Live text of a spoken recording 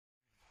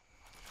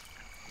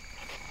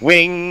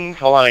Wings.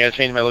 Hold on, I gotta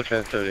change my look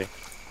sensitivity.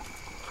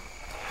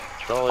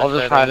 I'll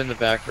just hide in the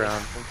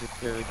background.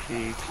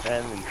 Sensitivity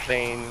 10,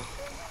 insane.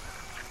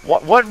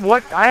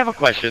 What? I have a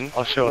question.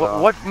 I'll show it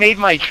off. What made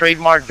my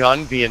trademark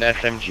gun be an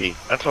SMG?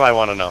 That's what I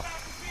want to know.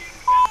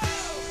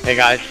 Hey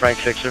guys, Frank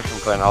Sixer from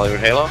Clan Hollywood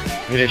Halo.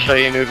 I'm here to show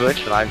you a new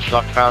glitch that I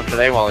found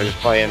today while I was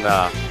playing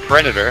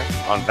Predator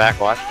on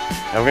Backwatch.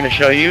 And we're gonna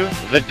show you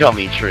the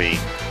dummy tree.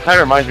 Kind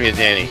of reminds me of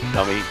Danny.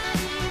 Dummy.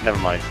 Never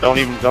mind. Don't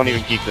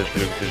even keep this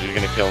dude because he's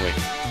gonna kill me.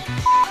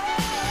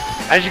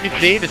 As you can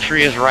see, the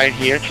tree is right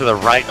here to the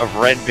right of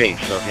red base.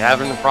 So if you're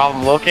having a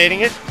problem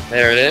locating it,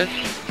 there it is.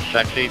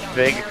 Sexy, it's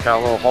big, it's got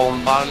a little hole in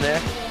the bottom there.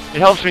 It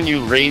helps when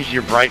you raise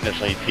your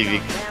brightness on your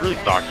TV. It's really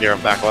dark here on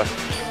Backwatch.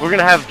 We're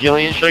gonna have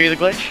Gillian show you the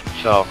glitch.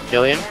 So,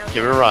 Gillian,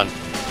 give it a run.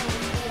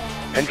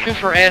 And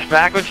since we're ass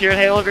backwards here at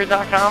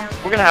HaloGrid.com,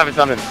 we're gonna have it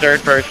done in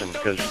third person,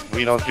 because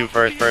we don't do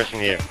first person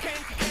here.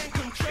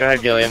 Go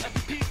ahead, Gillian.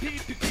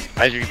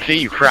 As you can see,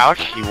 you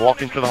crouch, you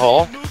walk into the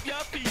hole,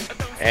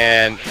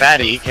 and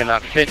Fatty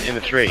cannot fit in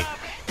the tree.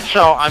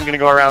 So I'm going to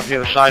go around to the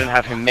other side and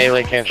have him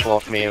melee cancel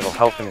off me, and it'll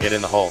help him get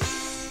in the hole.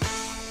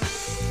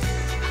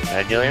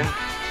 Alright, Gillian?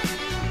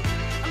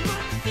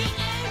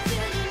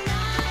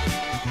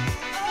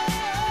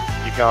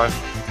 Keep going.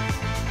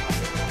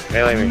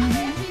 Melee me.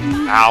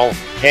 Ow.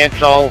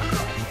 Cancel.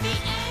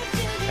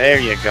 There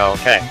you go.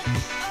 Okay.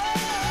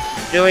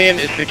 Gillian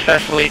is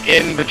successfully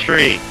in the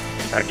tree.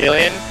 Now,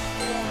 Gillian,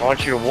 I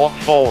want you to walk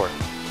forward.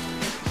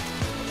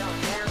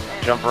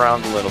 Jump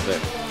around a little bit.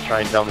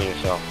 Try and dummy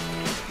yourself.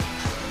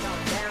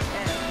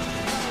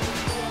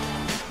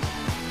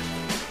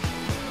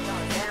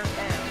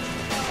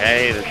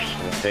 Okay, this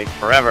is going to take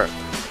forever.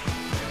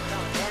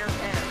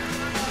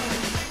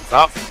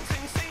 Up.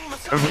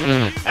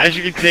 As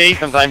you can see,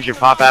 sometimes you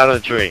pop out of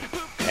the tree.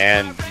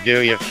 And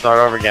you have to start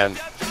over again.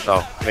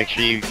 So make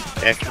sure you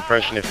ask the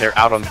person if they're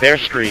out on their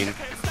screen,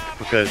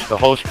 because the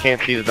host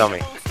can't see the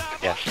dummy.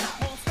 Yes.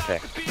 Okay.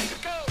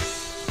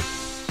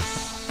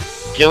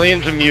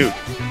 Gillian's a mute.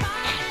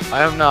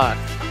 I am not.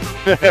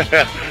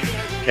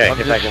 Okay, I'm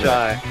get just back in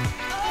shy. there.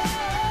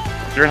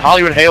 You're in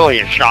Hollywood Halo,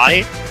 you're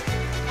shy?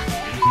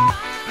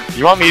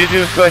 You want me to do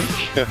this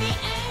glitch?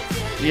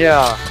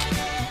 Yeah.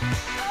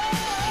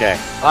 Okay.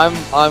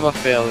 I'm a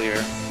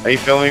failure. Are you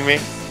filming me?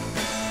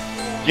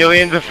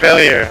 Gillian's a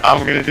failure.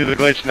 I'm gonna do the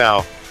glitch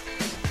now.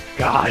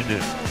 God.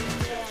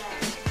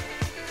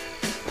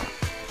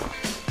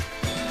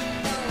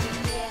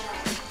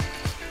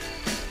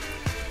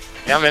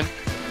 Yeah, I'm in.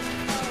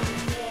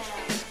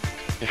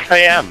 Yes, I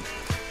am.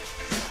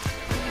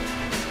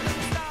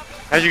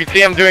 As you can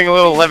see, I'm doing a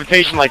little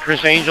levitation like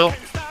Chris Angel.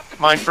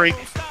 Mind freak.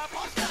 You know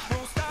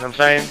what I'm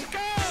saying?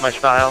 My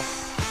style.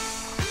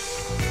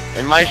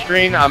 In my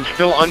screen, I'm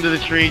still under the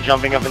tree,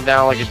 jumping up and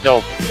down like a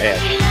dope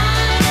ass.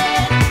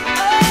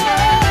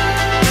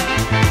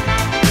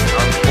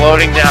 I'm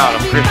floating down.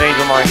 I'm Chris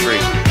Angel mind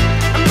freak.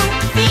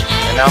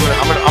 And now I'm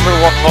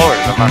gonna walk forward,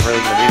 and I'm not really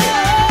gonna be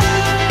there.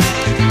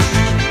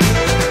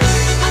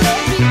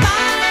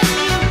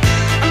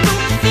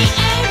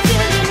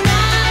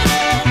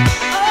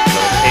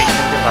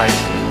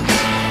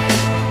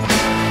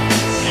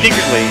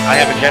 Secretly, I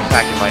have a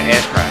jetpack in my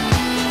ass crack.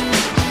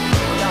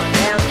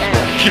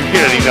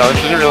 Community, no,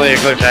 this isn't really a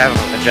glitch. I have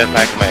a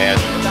jetpack in my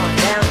ass.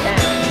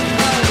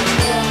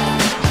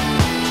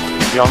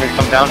 You want me to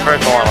come down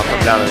first? Hold on, I'll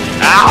come down.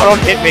 Ow,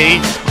 don't hit me!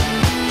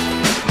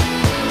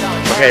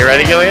 Okay,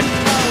 ready, Gillian?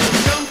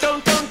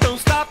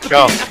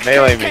 Go,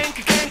 melee me.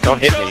 Don't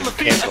hit me,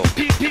 cancel.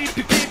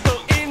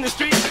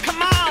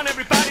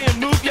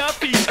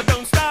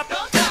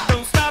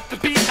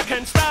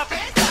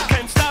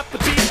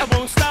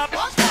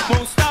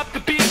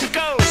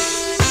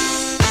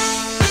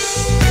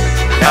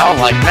 Now,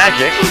 like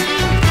magic,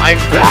 I'm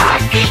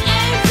back!